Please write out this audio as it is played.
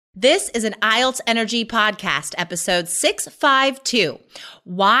This is an IELTS Energy Podcast, episode 652,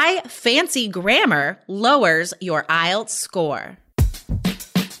 Why Fancy Grammar Lowers Your IELTS Score.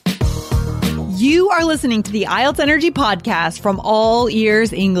 You are listening to the IELTS Energy Podcast from All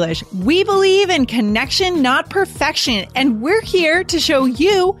Ears English. We believe in connection, not perfection, and we're here to show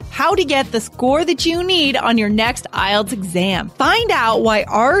you how to get the score that you need on your next IELTS exam. Find out why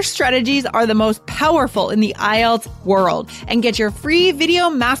our strategies are the most powerful in the IELTS world and get your free video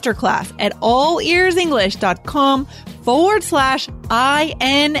masterclass at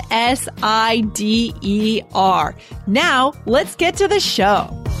allearsenglish.com/INSIDER. Now, let's get to the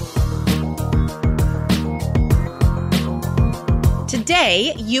show.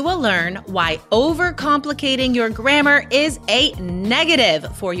 Today, you will learn why overcomplicating your grammar is a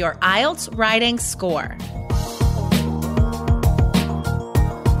negative for your IELTS writing score.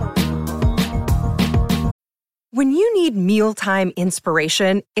 When you need mealtime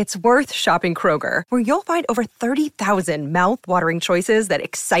inspiration, it's worth shopping Kroger, where you'll find over 30,000 mouth-watering choices that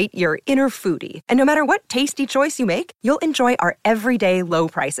excite your inner foodie. And no matter what tasty choice you make, you'll enjoy our everyday low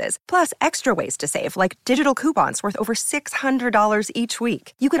prices, plus extra ways to save, like digital coupons worth over $600 each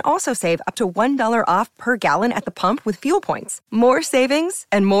week. You can also save up to $1 off per gallon at the pump with fuel points. More savings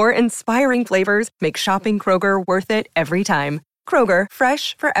and more inspiring flavors make shopping Kroger worth it every time. Kroger,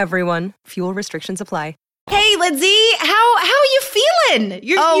 fresh for everyone. Fuel restrictions apply. Hey, Lindsay, how are you feeling?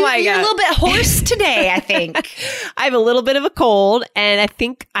 You're a little bit hoarse today, I think. I have a little bit of a cold, and I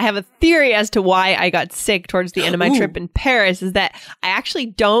think I have a theory as to why I got sick towards the end of my trip in Paris, is that I actually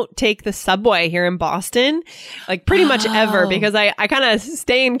don't take the subway here in Boston, like pretty much ever, because I kind of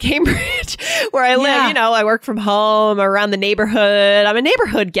stay in Cambridge where I live. You know, I work from home around the neighborhood. I'm a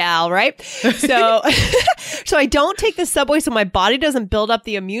neighborhood gal, right? So, so I don't take the subway, so my body doesn't build up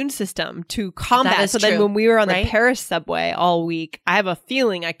the immune system to combat. So then when we were on the Paris subway all week, I have a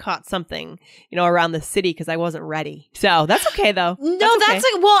feeling I caught something, around the city because I wasn't ready. So that's okay though. And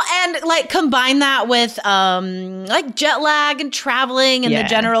like combine that with like jet lag and traveling and the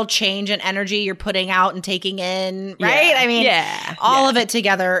general change in energy you're putting out and taking in, right? Yeah. I mean, all of it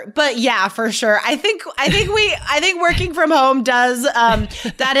together. But yeah, for sure. I think working from home does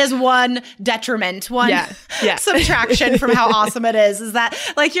that is one detriment, one subtraction from how awesome it is that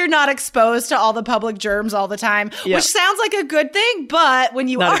like you're not exposed to all the public germs all the time, which sounds like a good thing, but when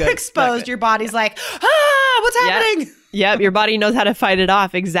you are exposed, your body's like, what's happening? Yep, your body knows how to fight it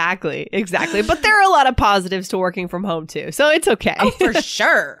off. Exactly. But there are a lot of positives to working from home too, so it's okay. Oh, for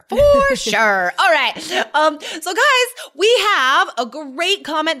sure. For sure. All right. So guys, we have a great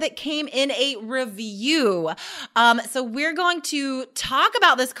comment that came in a review. So we're going to talk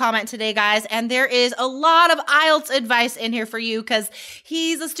about this comment today, guys, and there is a lot of IELTS advice in here for you because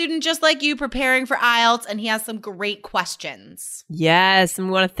he's a student just like you preparing for IELTS, and he has some great questions. Yes, and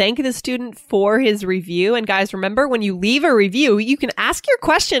we want to thank the student for his review. And guys, remember, when you leave a review, you can ask your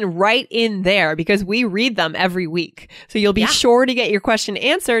question right in there because we read them every week. So you'll be sure to get your question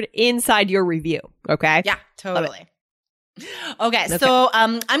answered inside your review. Okay? Yeah, totally. Okay, so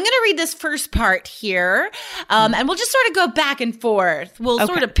I'm going to read this first part here, and we'll just sort of go back and forth. We'll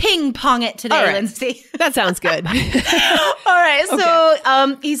sort of ping pong it today, Lindsay. That sounds good. All right,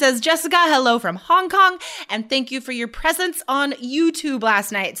 so he says, Jessica, hello from Hong Kong, and thank you for your presence on YouTube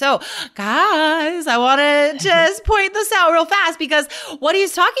last night. So, guys, I want to just point this out real fast because what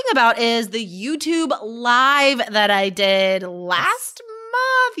he's talking about is the YouTube live that I did last month.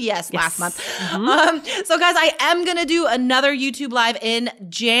 So guys, I am going to do another YouTube live in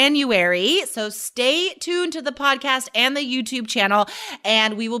January. So stay tuned to the podcast and the YouTube channel,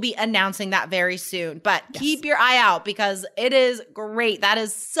 and we will be announcing that very soon. But keep your eye out because it is great. That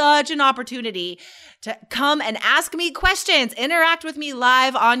is such an opportunity to come and ask me questions, interact with me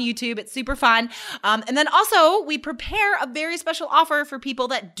live on YouTube. It's super fun. And then also we prepare a very special offer for people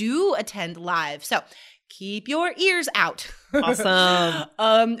that do attend live. So keep your ears out. Awesome.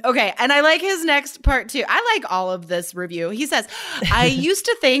 Okay. And I like his next part too. I like all of this review. He says, I used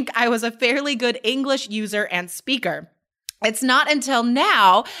to think I was a fairly good English user and speaker. It's not until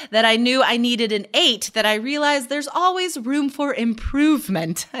now that I knew I needed an 8 that I realized there's always room for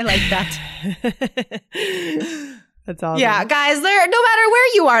improvement. I like that. That's awesome. Yeah, guys, no matter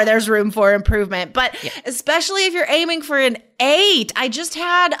where you are, there's room for improvement. But especially if you're aiming for an 8. I just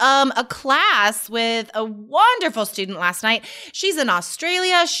had a class with a wonderful student last night. She's in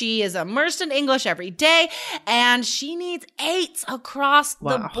Australia. She is immersed in English every day, and she needs 8s across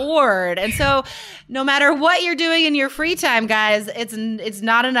the board. And so no matter what you're doing in your free time, guys, it's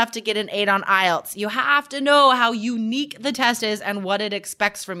not enough to get an 8 on IELTS. You have to know how unique the test is and what it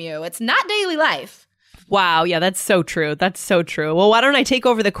expects from you. It's not daily life. Wow. Yeah, that's so true. That's so true. Well, why don't I take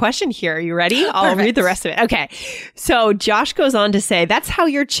over the question here? Are you ready? I'll read the rest of it. Okay. So Josh goes on to say, that's how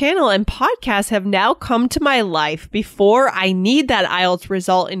your channel and podcast have now come to my life before I need that IELTS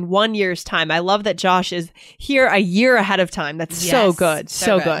result in 1 year's time. I love that Josh is here a year ahead of time. That's so good.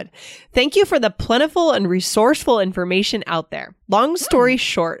 So good. Thank you for the plentiful and resourceful information out there. Long story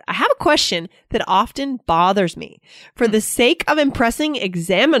short, I have a question that often bothers me. For the sake of impressing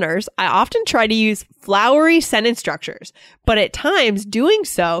examiners, I often try to use flowery sentence structures, but at times doing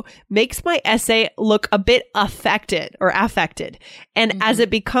so makes my essay look a bit affected. And as it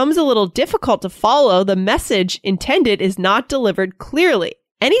becomes a little difficult to follow, the message intended is not delivered clearly.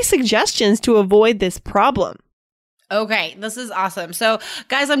 Any suggestions to avoid this problem? Okay, this is awesome. So,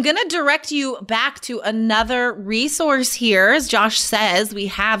 guys, I'm going to direct you back to another resource here. As Josh says, we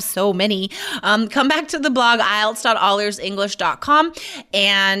have so many. Come back to the blog, IELTS.AllEarsEnglish.com,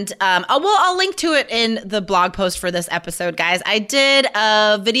 and I'll link to it in the blog post for this episode, guys. I did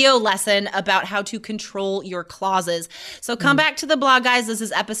a video lesson about how to control your clauses. So come back to the blog, guys. This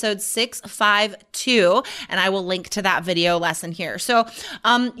is episode 652, and I will link to that video lesson here. So,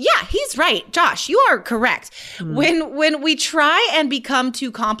 yeah, he's right. Josh, you are correct. When we try and become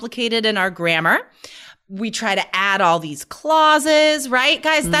too complicated in our grammar, we try to add all these clauses, right?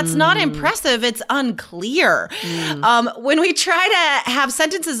 Guys, that's not impressive. It's unclear. When we try to have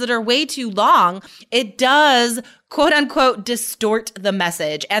sentences that are way too long, it does quote unquote distort the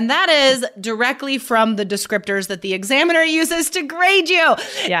message. And that is directly from the descriptors that the examiner uses to grade you.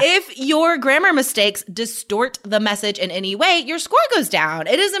 Yeah. If your grammar mistakes distort the message in any way, your score goes down.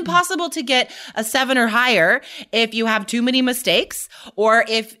 It is impossible to get a 7 or higher if you have too many mistakes, or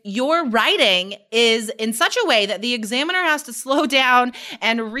if your writing is in such a way that the examiner has to slow down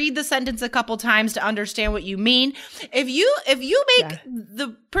and read the sentence a couple times to understand what you mean. If you make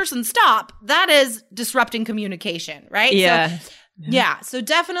the person stop, that is disrupting communication, right? Yeah. So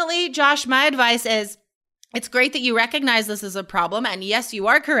definitely, Josh, my advice is, it's great that you recognize this as a problem. And yes, you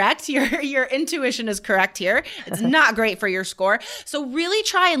are correct. Your intuition is correct here. It's not great for your score. So really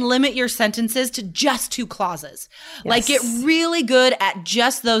try and limit your sentences to just 2 clauses. Yes. Like, get really good at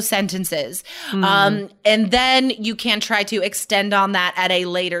just those sentences. And then you can try to extend on that at a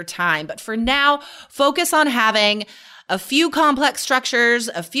later time. But for now, focus on having a few complex structures,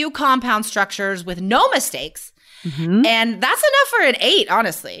 a few compound structures with no mistakes. And that's enough for an 8,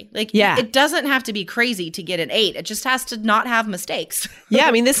 honestly. It doesn't have to be crazy to get an 8. It just has to not have mistakes. Yeah,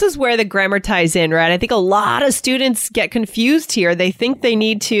 I mean, this is where the grammar ties in, right? I think a lot of students get confused here. They think they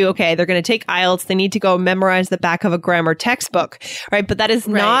need to, they're going to take IELTS. They need to go memorize the back of a grammar textbook, right? But that is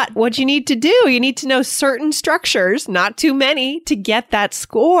not what you need to do. You need to know certain structures, not too many, to get that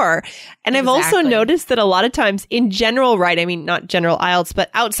score. And I've also noticed that a lot of times in general, right? I mean, not general IELTS,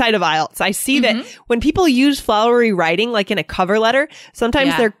 but outside of IELTS, I see that when people use flowery writing, like in a cover letter,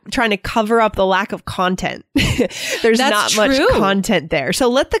 sometimes they're trying to cover up the lack of content. There's not much content there. So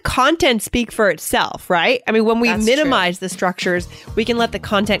let the content speak for itself, right? I mean, when we minimize the structures, we can let the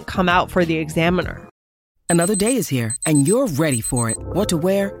content come out for the examiner. Another day is here and you're ready for it. What to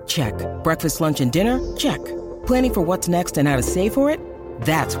wear? Check. Breakfast, lunch, and dinner? Check. Planning for what's next and how to save for it?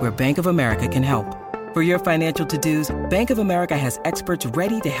 That's where Bank of America can help. For your financial to-dos, Bank of America has experts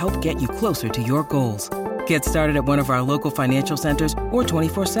ready to help get you closer to your goals. Get started at one of our local financial centers or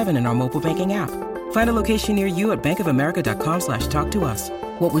 24/7 in our mobile banking app. Find a location near you at bankofamerica.com/talktous.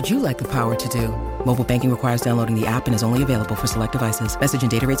 What would you like the power to do? Mobile banking requires downloading the app and is only available for select devices. Message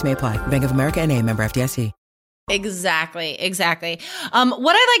and data rates may apply. Bank of America N.A., member FDIC. Exactly.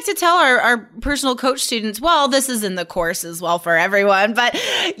 What I like to tell our personal coach students, well, this is in the course as well for everyone, but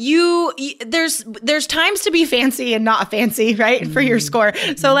there's times to be fancy and not fancy, right? For your score.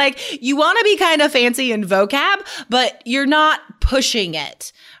 So you want to be kind of fancy in vocab, but you're not pushing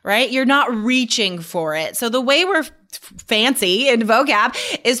it, right? You're not reaching for it. So the way we're fancy in vocab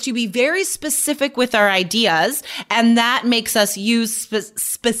is to be very specific with our ideas, and that makes us use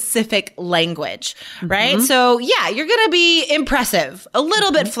specific language, right? So yeah, you're going to be impressive, a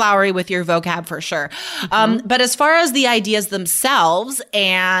little bit flowery with your vocab for sure. But as far as the ideas themselves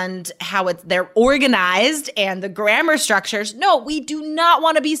and how they're organized and the grammar structures, no, we do not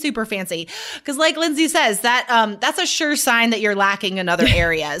want to be super fancy, because like Lindsay says, that's a sure sign that you're lacking in other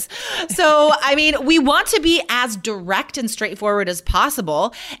areas. So I mean, we want to be as direct direct and straightforward as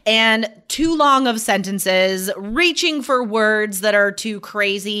possible. And too long of sentences, reaching for words that are too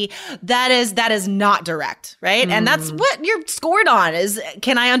crazy, that is not direct, right? And that's what you're scored on is,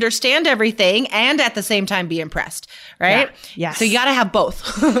 can I understand everything and at the same time be impressed, right? Yeah. Yes. So you got to have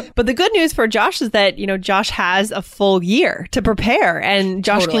both. But the good news for Josh is that, Josh has a full year to prepare, and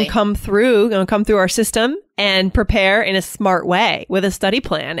Josh Totally. can come through our system and prepare in a smart way with a study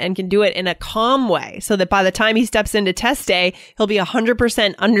plan, and can do it in a calm way so that by the time he steps into test day, he'll be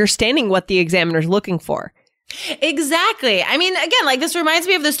 100% understanding what the examiner's looking for. Exactly. I mean, again, like this reminds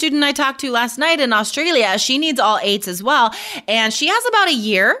me of the student I talked to last night in Australia. She needs all 8s as well. And she has about a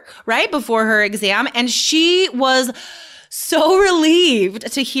year, right, before her exam. And she was so relieved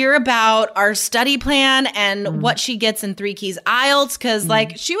to hear about our study plan and what she gets in 3 Keys IELTS, because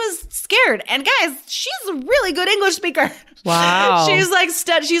like she was scared. And guys, she's a really good English speaker. Wow. She's like,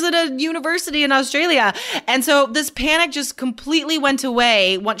 she's at a university in Australia. And so this panic just completely went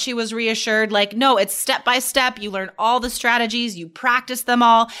away once she was reassured, like, no, it's step by step. You learn all the strategies, you practice them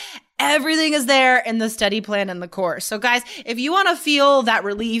all. Everything is there in the study plan and the course. So guys, if you want to feel that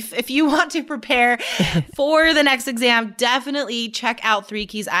relief, if you want to prepare for the next exam, definitely check out 3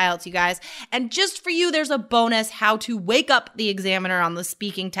 Keys IELTS, you guys. And just for you, there's a bonus how to wake up the examiner on the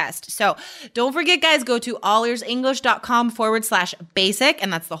speaking test. So don't forget, guys, go to allearsenglish.com/basic.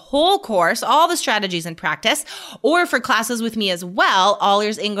 And that's the whole course, all the strategies and practice. Or for classes with me as well,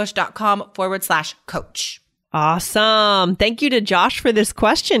 allearsenglish.com/coach. Awesome. Thank you to Josh for this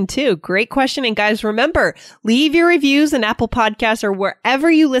question too. Great question. And guys, remember, leave your reviews in Apple Podcasts or wherever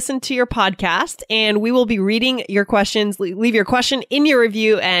you listen to your podcast, and we will be reading your questions. Leave your question in your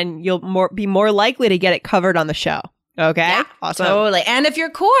review and you'll be more likely to get it covered on the show. Okay. Yeah, awesome. Totally. And if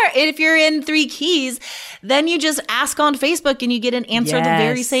you're in 3 Keys, then you just ask on Facebook and you get an answer the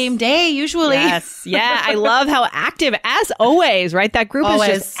very same day, usually. Yes. Yeah. I love how active, as always, right? That group is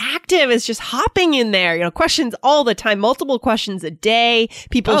just active. It's just hopping in there, questions all the time, multiple questions a day,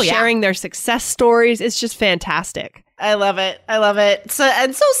 people sharing their success stories. It's just fantastic. I love it. I love it. So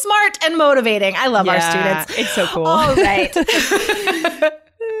smart and motivating. I love our students. It's so cool. All right.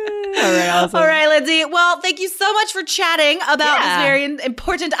 All right, awesome. All right, Lindsay. Well, thank you so much for chatting about this very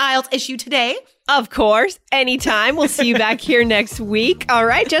important IELTS issue today. Of course. Anytime. We'll see you back here next week. All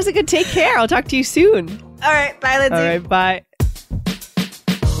right, Jessica, take care. I'll talk to you soon. All right. Bye, Lindsay. All right, bye.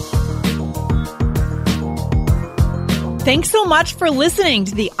 Thanks so much for listening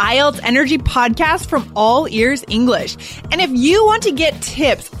to the IELTS Energy Podcast from All Ears English. And if you want to get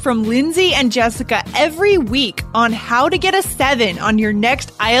tips from Lindsay and Jessica every week on how to get a 7 on your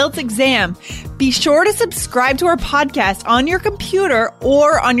next IELTS exam, be sure to subscribe to our podcast on your computer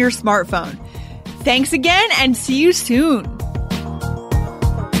or on your smartphone. Thanks again and see you soon.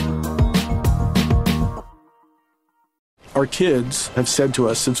 Our kids have said to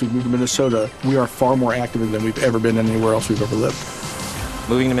us since we moved to Minnesota, we are far more active than we've ever been anywhere else we've ever lived.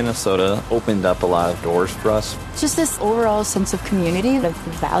 Moving to Minnesota opened up a lot of doors for us. Just this overall sense of community, of the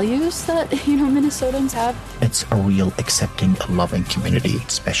values that, Minnesotans have. It's a real accepting, loving community,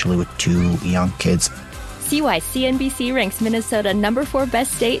 especially with 2 young kids. See why CNBC ranks Minnesota number 4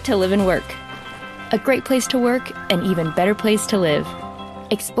 best state to live and work. A great place to work, an even better place to live.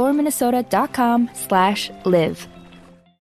 ExploreMinnesota.com/live.